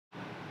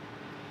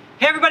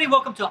Hey everybody,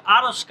 welcome to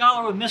Auto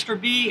Scholar with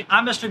Mr. B.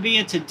 I'm Mr. B,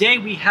 and today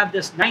we have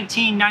this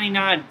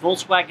 1999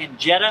 Volkswagen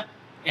Jetta.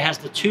 It has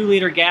the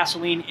 2-liter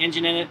gasoline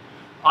engine in it,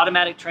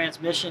 automatic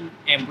transmission,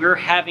 and we're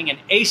having an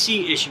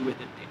AC issue with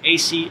it. The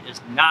AC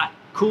is not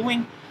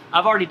cooling.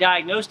 I've already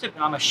diagnosed it,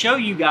 but I'm going to show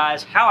you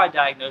guys how I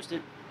diagnosed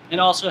it and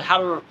also how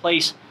to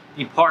replace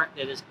the part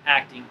that is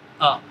acting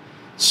up.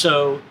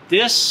 So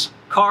this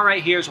car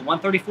right here is a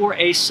 134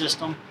 ACE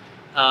system.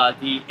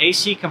 The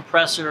AC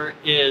compressor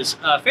is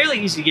fairly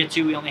easy to get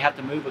to. We only have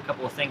to move a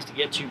couple of things to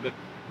get to, but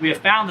we have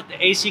found that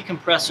the AC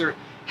compressor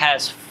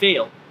has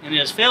failed, and it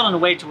has failed in a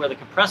way to where the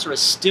compressor is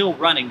still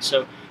running.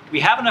 So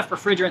we have enough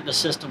refrigerant in the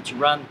system to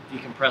run the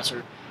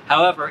compressor.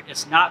 However,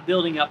 it's not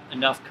building up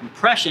enough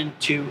compression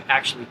to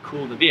actually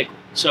cool the vehicle.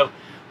 So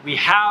we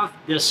have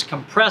this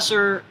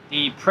compressor,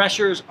 the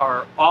pressures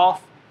are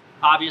off,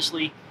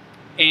 obviously,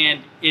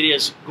 and it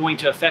is going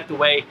to affect the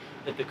way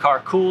that the car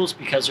cools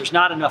because there's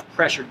not enough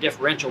pressure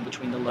differential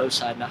between the low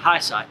side and the high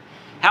side.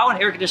 How an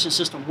air conditioning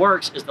system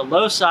works is the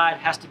low side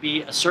has to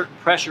be a certain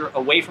pressure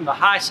away from the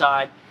high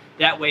side.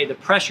 That way the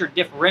pressure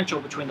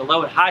differential between the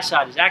low and high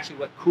side is actually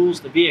what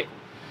cools the vehicle.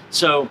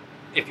 So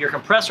if your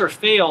compressor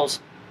fails,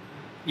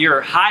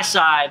 your high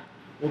side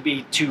will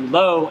be too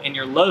low and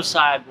your low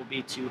side will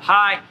be too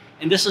high.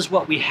 And this is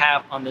what we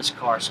have on this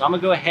car. So I'm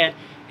gonna go ahead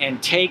and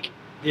take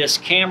this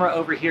camera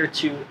over here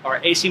to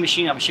our AC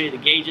machine. I'm gonna show you the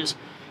gauges,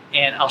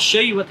 and I'll show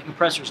you what the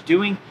compressor is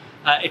doing.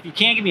 If you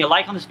can, give me a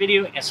like on this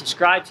video and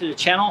subscribe to the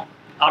channel,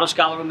 Auto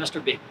Scholar with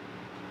Mr. B.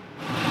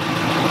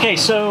 Okay,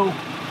 so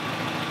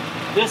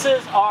this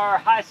is our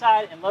high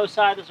side and low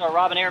side. This is our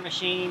Robin Air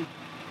machine.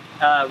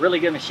 Really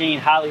good machine,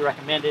 highly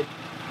recommended.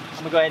 I'm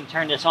gonna go ahead and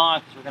turn this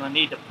on because we're gonna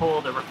need to pull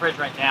the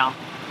refrigerant down.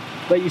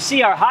 But you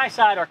see our high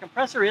side, our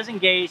compressor is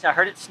engaged. I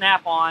heard it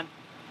snap on.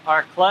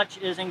 Our clutch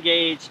is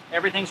engaged.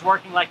 Everything's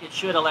working like it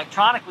should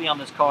electronically on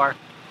this car.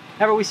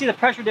 However, we see the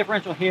pressure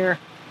differential here.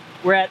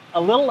 We're at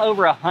a little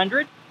over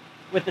 100.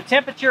 With the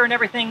temperature and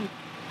everything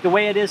the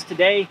way it is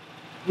today,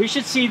 we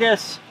should see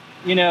this,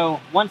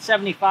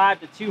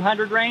 175 to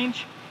 200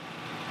 range.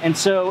 And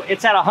so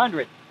it's at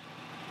 100.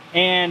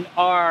 And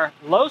our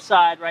low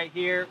side right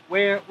here,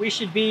 where we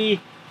should be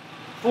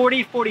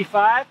 40,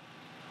 45,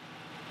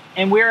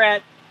 and we're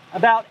at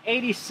about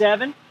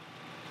 87,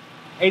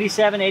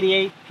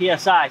 88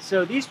 PSI.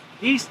 So these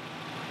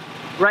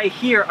right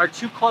here are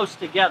too close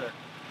together.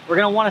 We're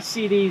gonna wanna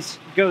see these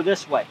go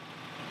this way.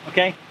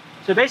 Okay,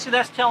 so basically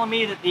that's telling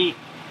me that the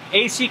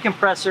AC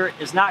compressor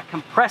is not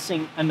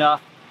compressing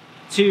enough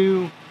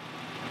to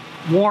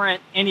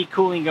warrant any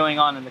cooling going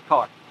on in the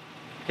car.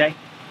 Okay,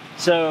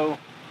 so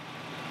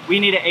we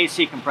need an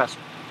AC compressor.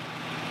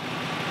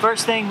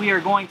 First thing we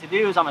are going to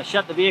do is I'm going to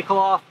shut the vehicle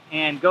off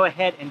and go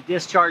ahead and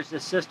discharge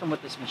this system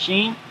with this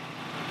machine.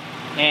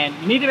 And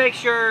you need to make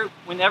sure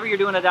whenever you're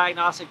doing a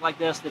diagnostic like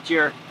this that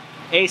your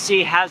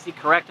AC has the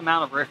correct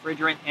amount of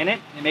refrigerant in it.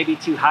 It may be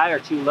too high or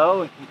too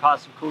low and can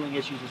cause some cooling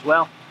issues as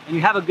well. And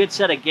you have a good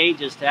set of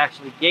gauges to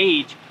actually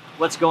gauge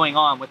what's going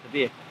on with the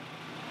vehicle.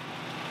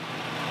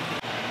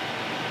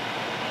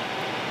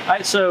 All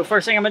right, so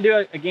first thing I'm gonna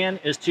do again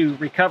is to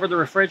recover the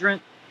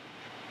refrigerant.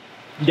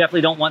 You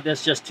definitely don't want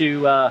this just to,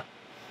 you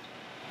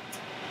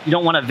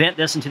don't want to vent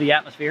this into the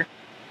atmosphere.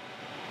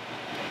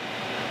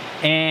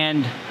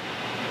 And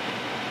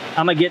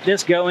I'm gonna get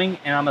this going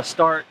and I'm gonna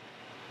start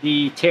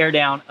the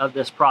teardown of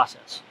this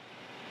process.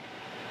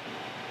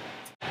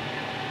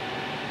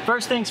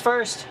 First things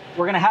first,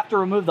 we're gonna have to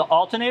remove the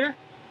alternator.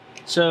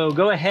 So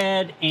go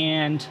ahead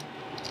and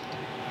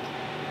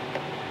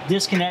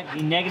disconnect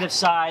the negative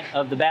side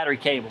of the battery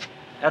cable.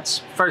 That's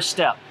first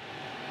step.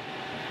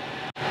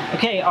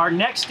 Okay, our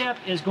next step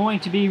is going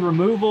to be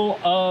removal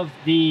of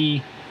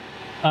the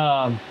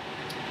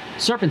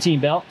serpentine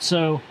belt.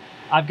 So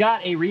I've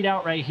got a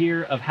readout right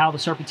here of how the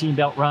serpentine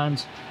belt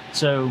runs.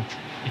 So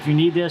if you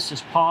need this,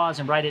 just pause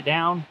and write it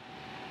down.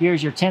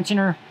 Here's your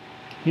tensioner.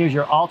 Here's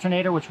your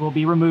alternator, which we'll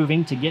be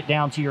removing to get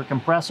down to your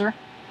compressor.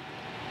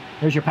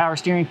 There's your power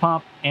steering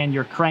pump and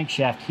your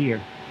crankshaft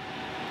here.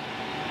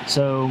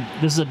 So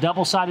this is a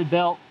double-sided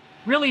belt.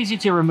 Real easy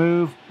to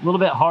remove, a little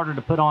bit harder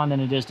to put on than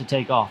it is to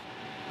take off.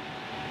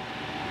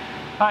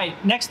 All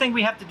right, next thing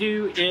we have to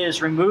do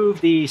is remove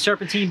the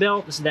serpentine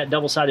belt. This is that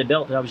double-sided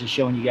belt that I was just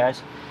showing you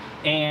guys.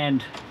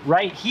 And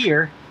right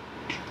here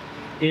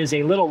is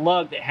a little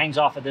lug that hangs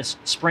off of this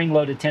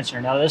spring-loaded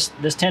tensioner. Now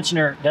this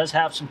tensioner does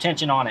have some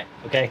tension on it,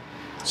 okay?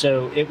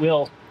 So it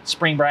will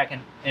spring back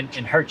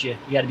and hurt you.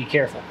 You gotta be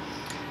careful.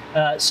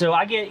 So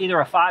I get either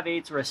a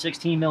 5/8 or a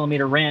 16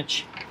 millimeter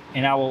wrench,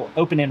 and I will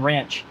open and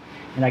wrench.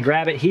 And I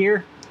grab it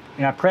here,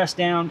 and I press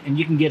down, and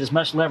you can get as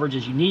much leverage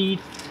as you need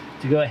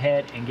to go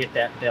ahead and get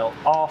that belt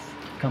off.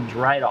 It comes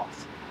right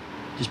off.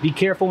 Just be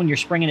careful when you're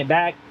springing it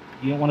back.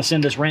 You don't want to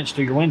send this wrench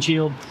through your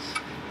windshield.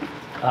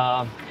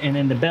 And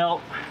then the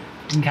belt,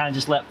 you can kind of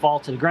just let fall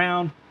to the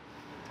ground.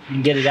 You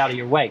can get it out of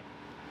your way.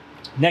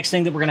 Next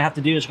thing that we're gonna have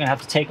to do is we're gonna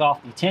have to take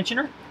off the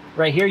tensioner.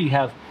 Right here you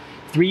have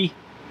 3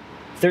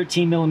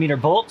 13 millimeter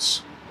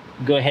bolts.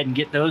 Go ahead and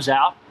get those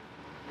out.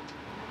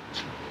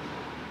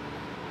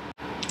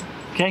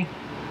 Okay,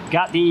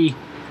 Got the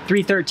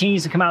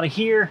 313s to come out of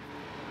here.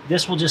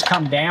 This will just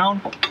come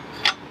down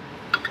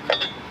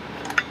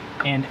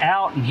and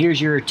out, and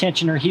here's your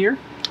tensioner here.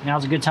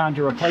 Now's a good time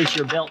to replace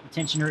your belt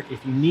tensioner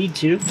if you need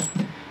to.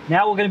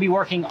 Now we're going to be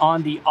working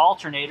on the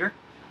alternator,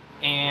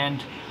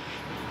 and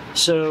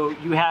so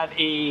you have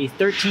a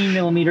 13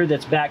 millimeter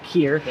that's back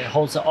here that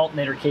holds the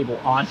alternator cable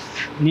on.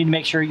 You need to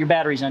make sure your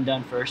battery's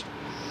undone first.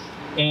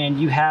 And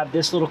you have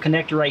this little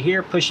connector right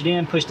here. Push it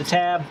in, push the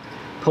tab,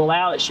 pull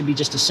out. It should be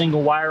just a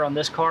single wire on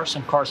this car.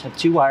 Some cars have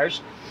 2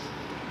 wires.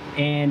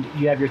 And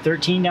you have your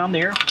 13 down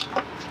there.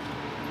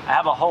 I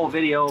have a whole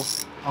video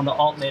on the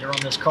alternator on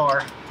this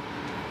car.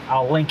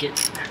 I'll link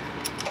it.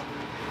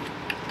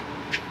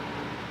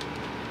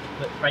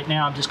 But right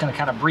now I'm just going to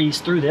kind of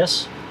breeze through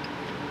this.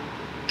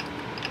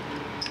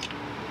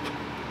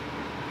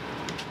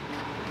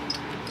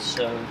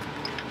 So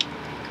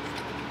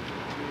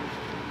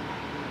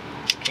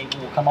cable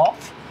will come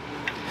off.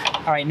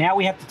 All right, now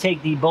we have to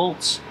take the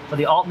bolts for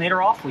the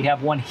alternator off. We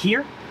have one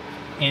here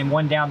and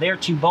one down there,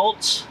 2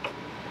 bolts.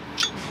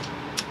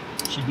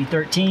 Should be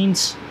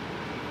 13s.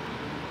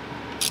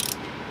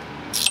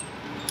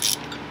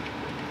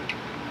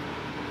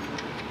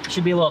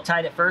 Should be a little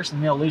tight at first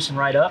and they'll loosen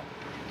right up.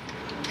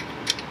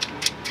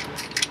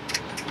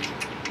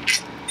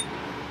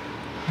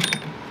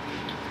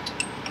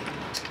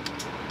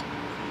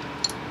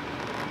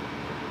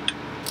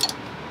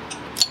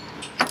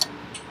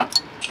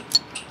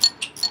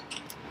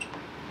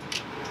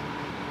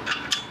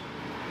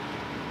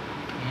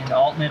 And the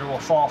alternator will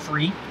fall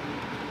free.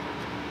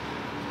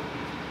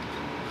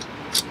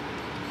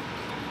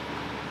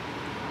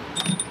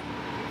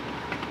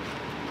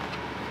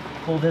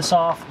 Pull this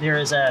off. There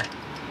is a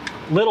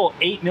little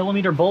 8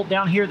 millimeter bolt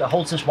down here that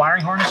holds this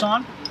wiring harness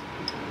on.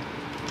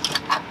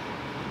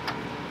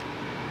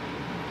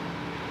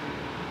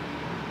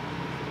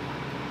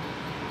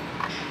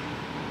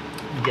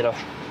 You get a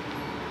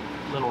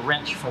little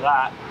wrench for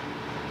that.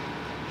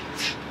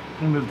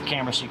 Let me move the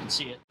camera so you can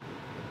see it.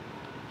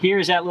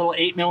 Here's that little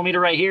 8 millimeter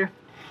right here.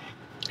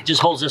 It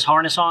just holds this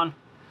harness on.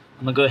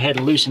 I'm gonna go ahead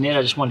and loosen it.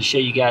 I just wanted to show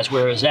you guys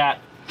where it's at.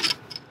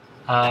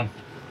 But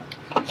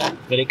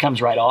it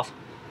comes right off.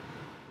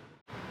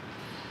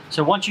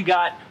 So once you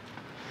got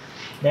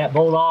that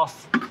bolt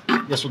off,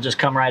 this will just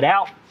come right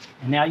out.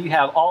 And now you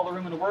have all the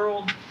room in the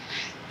world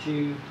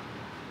to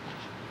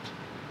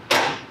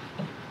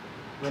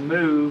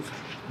remove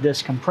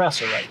this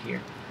compressor right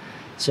here.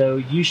 So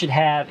you should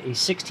have a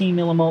 16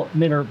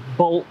 millimeter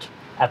bolt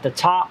at the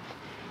top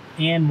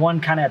and one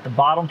kind of at the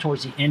bottom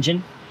towards the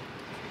engine.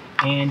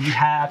 And you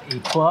have a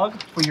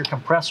plug for your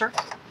compressor.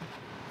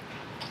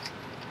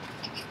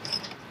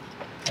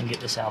 And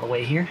get this out of the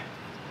way here.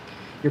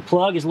 Your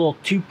plug is a little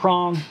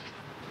 2-prong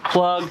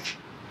plug.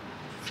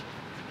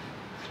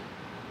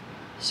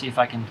 See if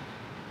I can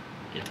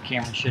get the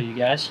camera and show you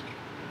guys.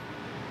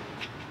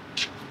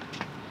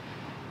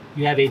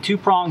 You have a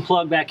 2-prong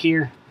plug back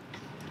here,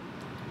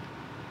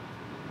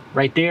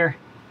 right there,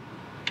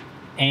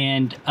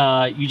 and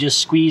you just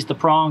squeeze the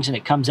prongs and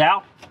it comes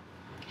out.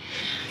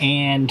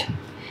 And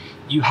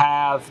you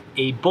have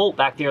a bolt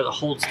back there that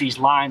holds these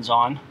lines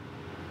on.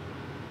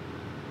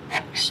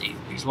 Let's see,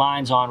 these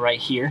lines on right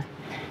here.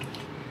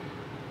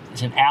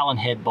 It's an Allen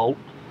head bolt.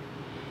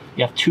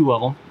 You have 2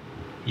 of them.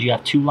 You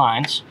have 2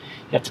 lines.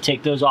 You have to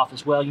take those off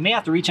as well. You may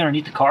have to reach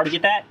underneath the car to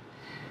get that.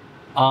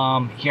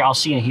 Here, I'll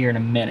see it here in a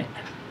minute.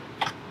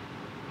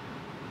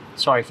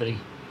 Sorry for the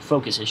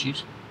focus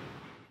issues.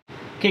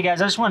 Okay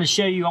guys, I just wanted to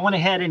show you, I went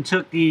ahead and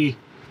took the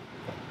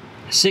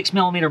 6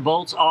 millimeter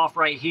bolts off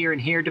right here and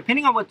here.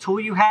 Depending on what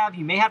tool you have,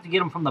 you may have to get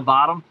them from the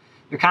bottom.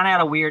 They're kind of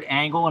at a weird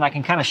angle, and I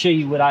can kind of show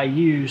you what I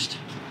used.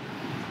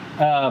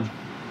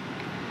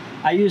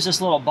 I used this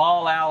little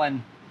ball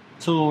Allen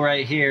tool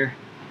right here,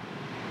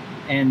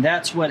 and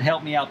that's what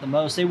helped me out the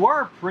most. They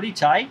were pretty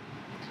tight,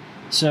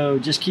 so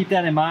just keep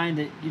that in mind,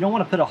 that you don't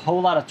want to put a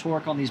whole lot of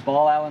torque on these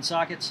ball Allen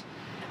sockets,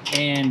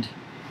 and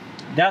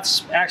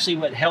that's actually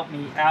what helped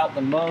me out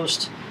the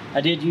most. I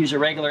did use a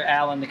regular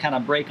Allen to kind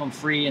of break them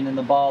free, and then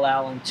the ball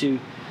Allen to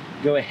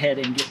go ahead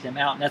and get them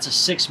out. And that's a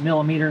 6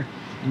 millimeter,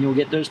 and you'll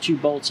get those 2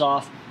 bolts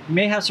off. You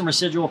may have some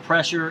residual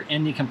pressure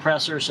in the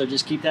compressor, so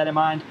just keep that in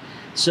mind.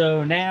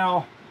 So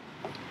now,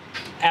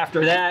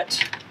 after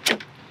that,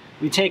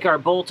 we take our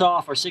bolt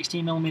off, our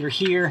 16 millimeter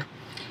here.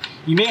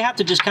 You may have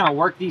to just kind of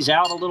work these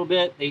out a little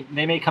bit. They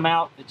may come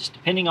out, but just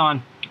depending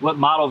on what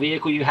model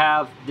vehicle you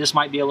have, this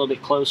might be a little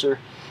bit closer.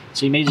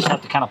 So you may just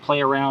have to kind of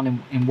play around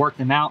and work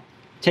them out.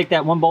 Take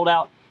that 1 bolt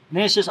out, and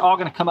then it's just all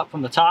going to come up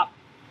from the top,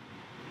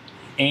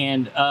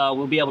 and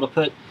we'll be able to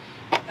put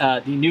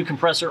the new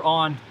compressor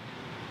on.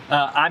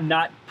 I'm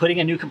not putting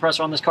a new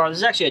compressor on this car. This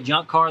is actually a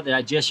junk car that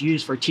I just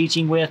used for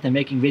teaching with and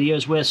making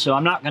videos with, so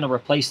I'm not going to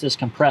replace this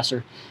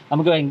compressor. I'm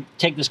going to go ahead and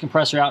take this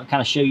compressor out and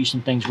kind of show you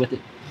some things with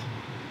it.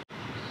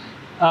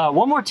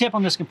 One more tip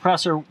on this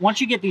compressor.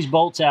 Once you get these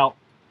bolts out,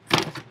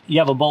 you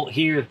have a bolt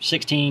here,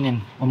 16,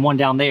 and one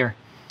down there.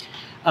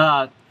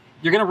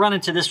 You're going to run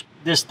into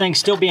this thing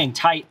still being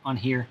tight on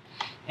here.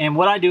 And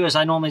what I do is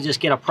I normally just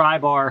get a pry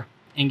bar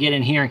and get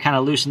in here and kind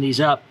of loosen these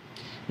up.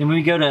 Then when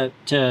we go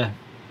to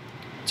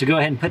go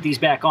ahead and put these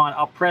back on,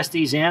 I'll press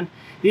these in.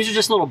 These are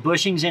just little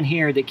bushings in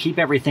here that keep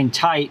everything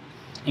tight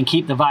and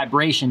keep the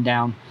vibration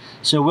down.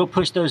 So we'll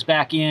push those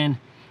back in,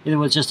 either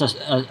with just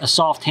a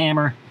soft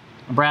hammer,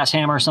 a brass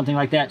hammer or something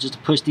like that, just to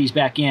push these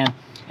back in.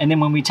 And then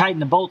when we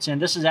tighten the bolts in,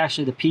 this is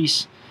actually the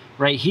piece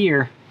right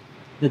here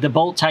that the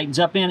bolt tightens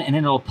up in, and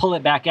then it'll pull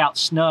it back out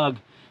snug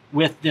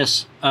with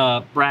this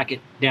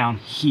bracket down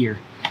here.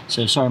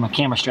 So sorry, my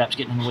camera strap's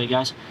getting in the way,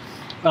 guys.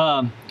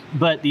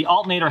 But the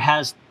alternator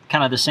has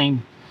kind of the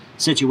same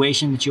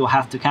situation, that you'll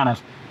have to kind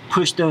of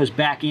push those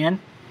back in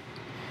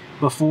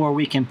before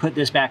we can put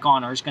this back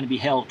on, or it's going to be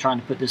hell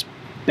trying to put this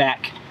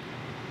back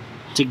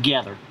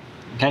together.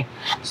 Okay,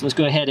 so let's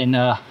go ahead and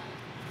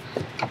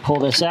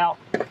pull this out.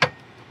 See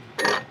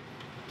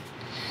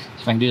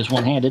if I can do this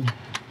one-handed.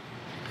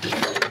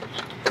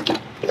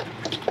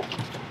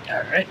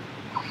 All right.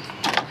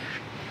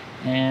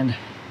 And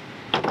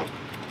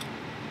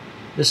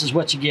this is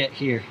what you get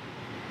here.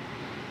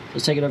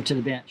 Let's take it over to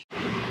the bench.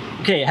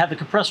 Okay, I have the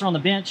compressor on the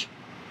bench.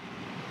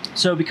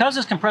 So because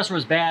this compressor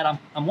is bad,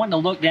 I'm wanting to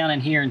look down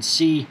in here and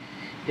see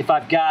if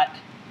I've got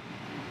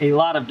a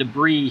lot of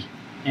debris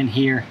in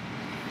here.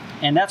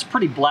 And that's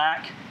pretty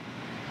black.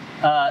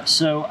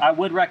 So I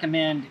would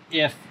recommend,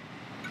 if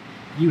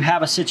you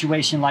have a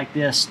situation like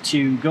this,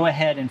 to go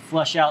ahead and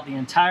flush out the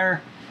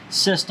entire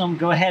system.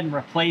 Go ahead and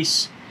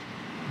replace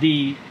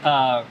the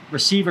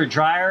receiver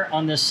dryer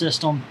on this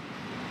system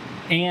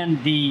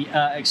and the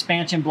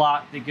expansion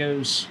block that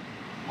goes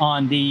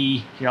on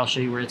the, here I'll show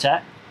you where it's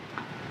at.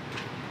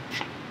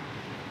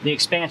 The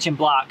expansion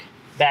block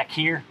back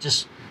here,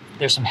 just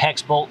there's some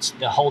hex bolts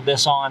that hold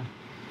this on,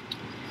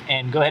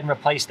 and go ahead and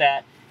replace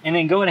that. And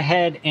then going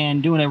ahead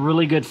and doing a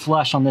really good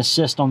flush on this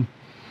system,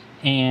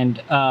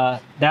 and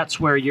that's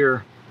where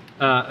your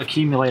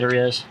accumulator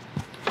is.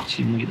 Excuse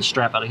me, let me get the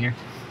strap out of here.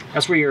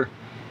 That's where your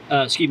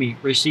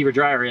receiver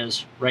dryer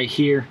is, right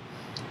here.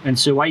 And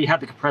so while you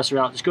have the compressor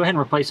out, just go ahead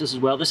and replace this as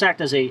well. This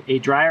acts as a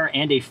dryer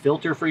and a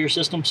filter for your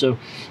system. So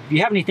if you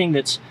have anything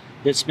that's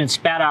been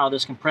spat out of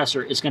this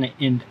compressor, it's going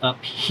to end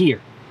up here.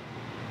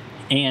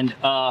 And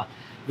go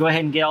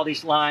ahead and get all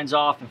these lines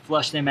off and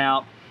flush them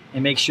out,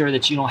 and make sure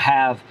that you don't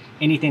have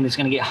anything that's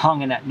going to get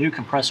hung in that new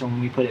compressor when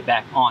we put it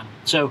back on.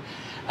 So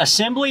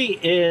assembly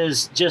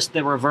is just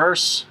the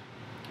reverse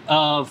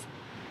of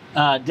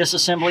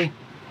disassembly.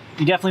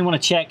 You definitely want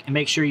to check and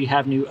make sure you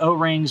have new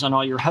O-rings on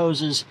all your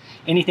hoses.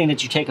 Anything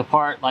that you take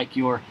apart, like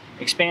your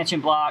expansion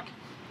block,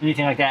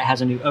 anything like that,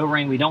 has a new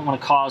O-ring. We don't want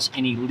to cause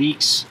any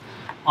leaks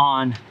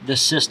on the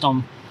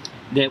system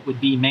that would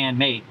be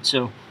man-made.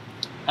 So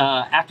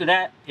after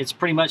that, it's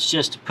pretty much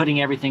just putting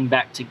everything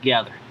back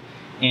together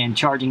and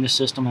charging the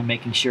system and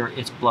making sure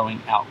it's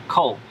blowing out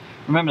cold.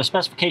 Remember, the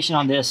specification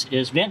on this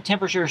is vent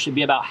temperature should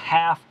be about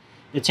half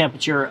the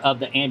temperature of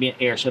the ambient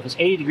air. So if it's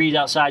 80 degrees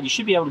outside, you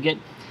should be able to get,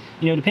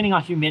 you know, depending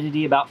on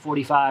humidity, about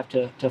 45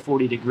 to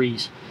 40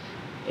 degrees,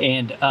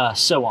 and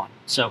so on.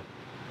 So,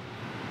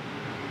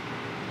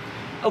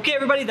 okay,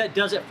 everybody, that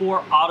does it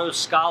for Auto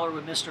Scholar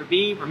with Mr.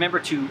 B. Remember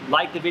to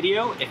like the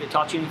video if it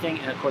taught you anything,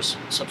 and of course,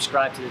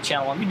 subscribe to the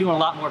channel. I'll be doing a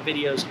lot more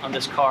videos on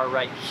this car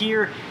right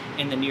here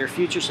in the near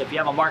future. So if you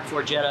have a Mark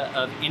IV Jetta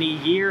of any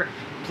year,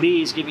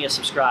 please give me a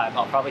subscribe.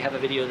 I'll probably have a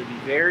video that'll be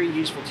very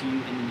useful to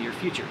you in the near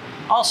future.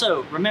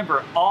 Also,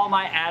 remember, all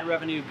my ad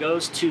revenue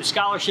goes to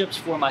scholarships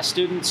for my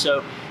students.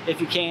 So if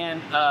you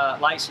can,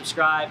 like,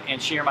 subscribe,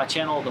 and share my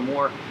channel.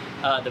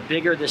 The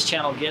bigger this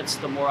channel gets,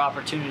 the more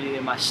opportunity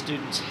that my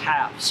students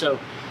have. So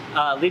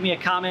leave me a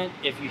comment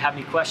if you have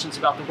any questions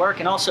about the work,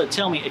 and also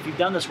tell me if you've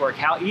done this work,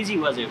 how easy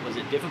was it? Was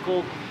it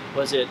difficult?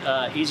 Was it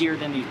easier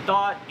than you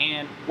thought?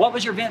 And what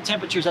was your vent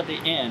temperatures at the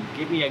end?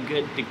 Give me a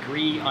good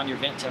degree on your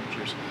vent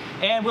temperatures.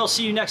 And we'll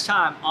see you next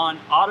time on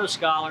Auto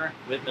Scholar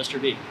with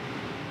Mr. B.